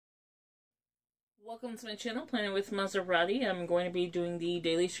Welcome to my channel, Planning with Maserati. I'm going to be doing the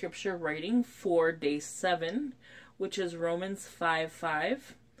daily scripture writing for day 7, which is Romans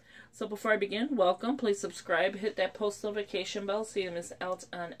 5:5. So before I begin, welcome. Please subscribe, hit that post notification bell so you don't miss out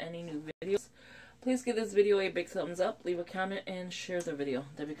on any new videos. Please give this video a big thumbs up, leave a comment, and share the video.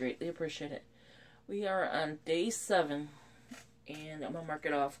 That'd be greatly appreciated. We are on day 7, and I'm going to mark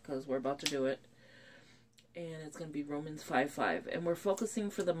it off because we're about to do it. And it's going to be Romans 5:5. And we're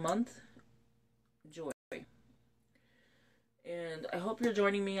focusing for the month joy. And I hope you're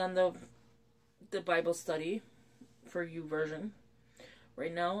joining me on the Bible study for you version.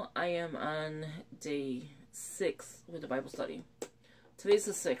 Right now I am on day 6 with the Bible study. Today's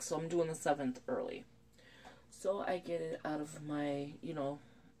the 6th, so I'm doing the 7th early. So I get it out of my,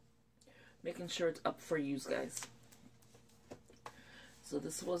 making sure it's up for you guys. So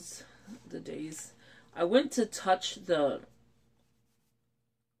this was the days. I went to touch the,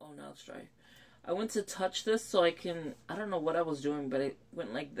 oh now it's dry. I went to touch this so I can, I don't know what I was doing, but it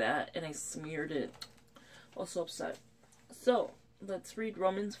went like that and I smeared it. I was so upset. So, let's read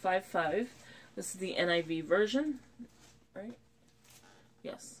Romans 5:5. This is the NIV version, right?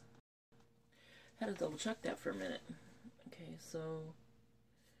 Yes. Had to double check that for a minute. Okay, so,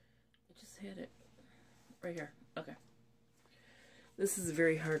 I just had it right here. Okay. This is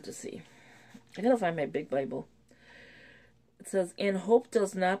very hard to see. I gotta find my big Bible. It says, and hope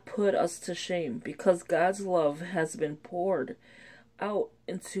does not put us to shame, because God's love has been poured out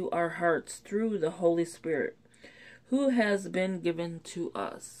into our hearts through the Holy Spirit, who has been given to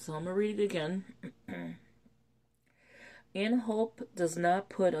us. So I'm going to read it again. And hope does not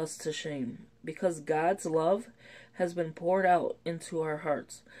put us to shame, because God's love has been poured out into our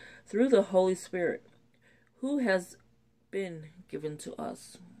hearts through the Holy Spirit, who has been given to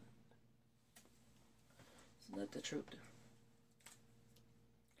us. Isn't that the truth?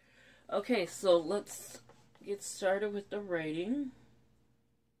 Okay, so let's get started with the writing.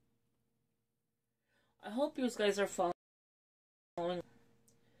 I hope you guys are following.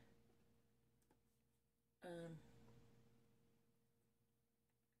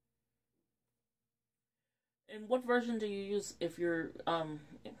 And what version do you use if you're, well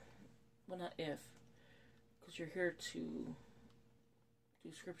not if, because you're here to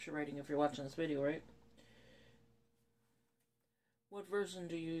do scripture writing if you're watching this video, right? What version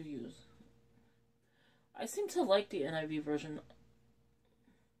do you use? I seem to like the NIV version.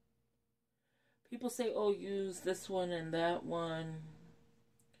 People say, oh, use this one and that one.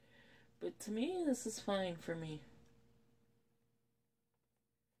 But to me, this is fine for me.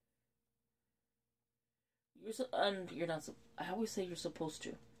 You're not, I always say you're supposed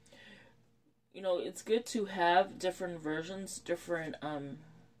to. It's good to have different versions, different,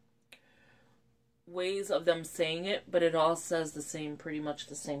 ways of them saying it, but it all says the same, pretty much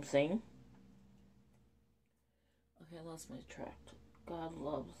the same thing. Okay, I lost my track. God's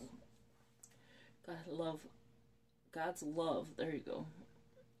love, there you go,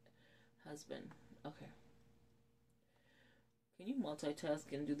 has been. Okay. Can you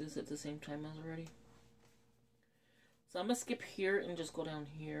multitask and do this at the same time as already? So I'm going to skip here and just go down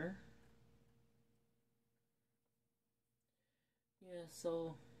here. Yeah,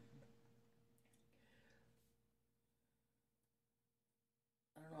 so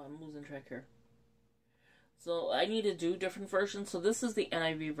I'm losing track here. So I need to do different versions. So this is the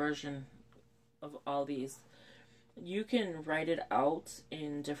NIV version of all these. You can write it out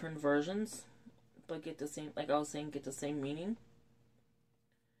in different versions, but get the same, like I was saying, get the same meaning.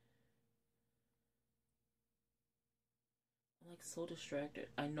 I'm like so distracted.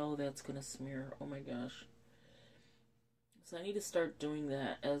 I know that's gonna smear. Oh my gosh. So I need to start doing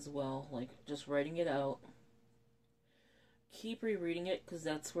that as well, like just writing it out. Keep rereading it, because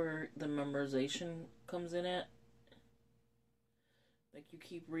that's where the memorization comes in at. Like, you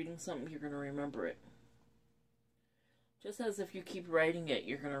keep reading something, you're going to remember it. Just as if you keep writing it,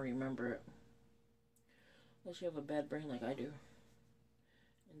 you're going to remember it. Unless you have a bad brain like I do.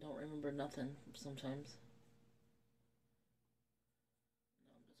 And don't remember nothing sometimes.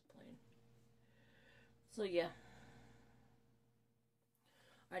 No, I'm just playing. So, yeah.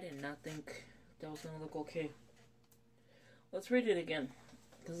 I did not think that was going to look okay. Let's read it again,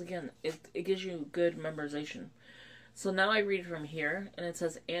 because again, it gives you good memorization. So now I read from here, and it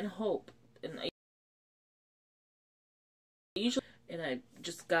says, and hope, and I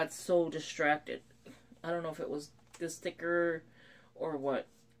just got so distracted. I don't know if it was the sticker or what.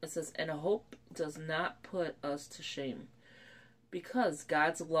 It says, and hope does not put us to shame, because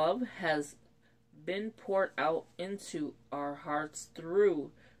God's love has been poured out into our hearts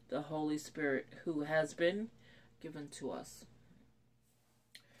through the Holy Spirit, who has been given to us.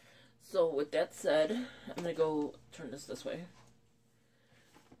 So with that said, I'm going to go turn this way.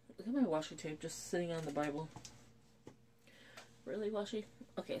 Look at my washi tape just sitting on the Bible. Really, washi?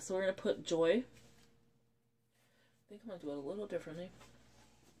 Okay, so we're going to put joy. I think I'm going to do it a little differently.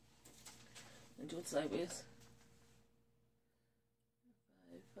 And do it sideways.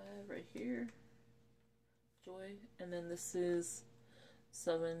 5, 5 right here. Joy. And then this is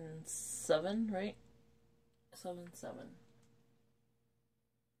 7, 7, right? 7, 7.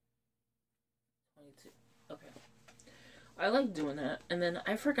 22. Okay. I like doing that. And then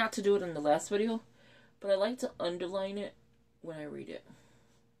I forgot to do it in the last video, but I like to underline it when I read it.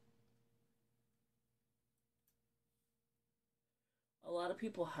 A lot of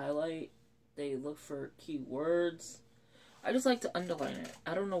people highlight, they look for keywords. I just like to underline it.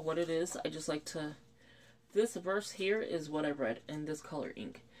 I don't know what it is. I just like to... This verse here is what I read in this color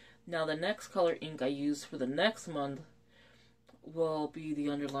ink. Now the next color ink I use for the next month will be the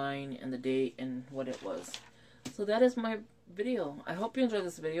underline and the date and what it was. So that is my video. I hope you enjoyed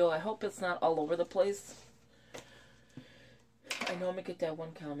this video. I hope it's not all over the place. I know I'm gonna get that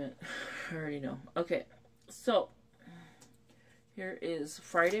one comment. I already know. Okay, so here is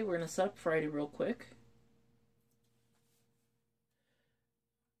Friday. We're gonna set up Friday real quick.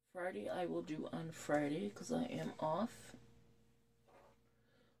 Friday I will do on Friday because I am off.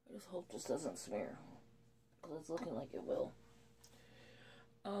 I just hope this doesn't smear because it's looking like it will.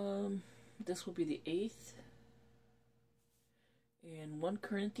 This will be the 8th. And 1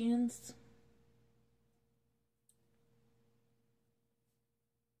 Corinthians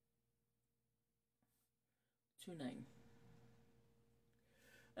 2:9.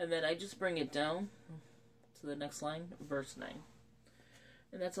 And then I just bring it down to the next line, verse 9.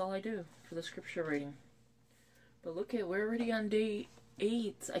 And that's all I do for the scripture reading. But look at, we're already on day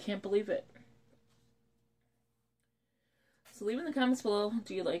 8. I can't believe it. So leave in the comments below,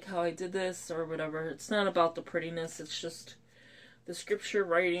 do you like how I did this or whatever. It's not about the prettiness, it's just the scripture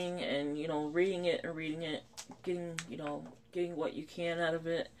writing and, you know, reading it and reading it, getting, you know, getting what you can out of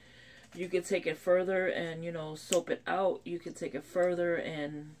it. You could take it further and, you know, soap it out. You could take it further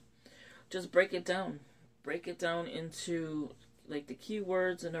and just break it down. Break it down into, like, the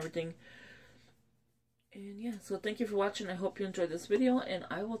keywords and everything. And, yeah, so thank you for watching. I hope you enjoyed this video, and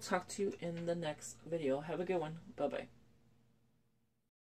I will talk to you in the next video. Have a good one. Bye-bye.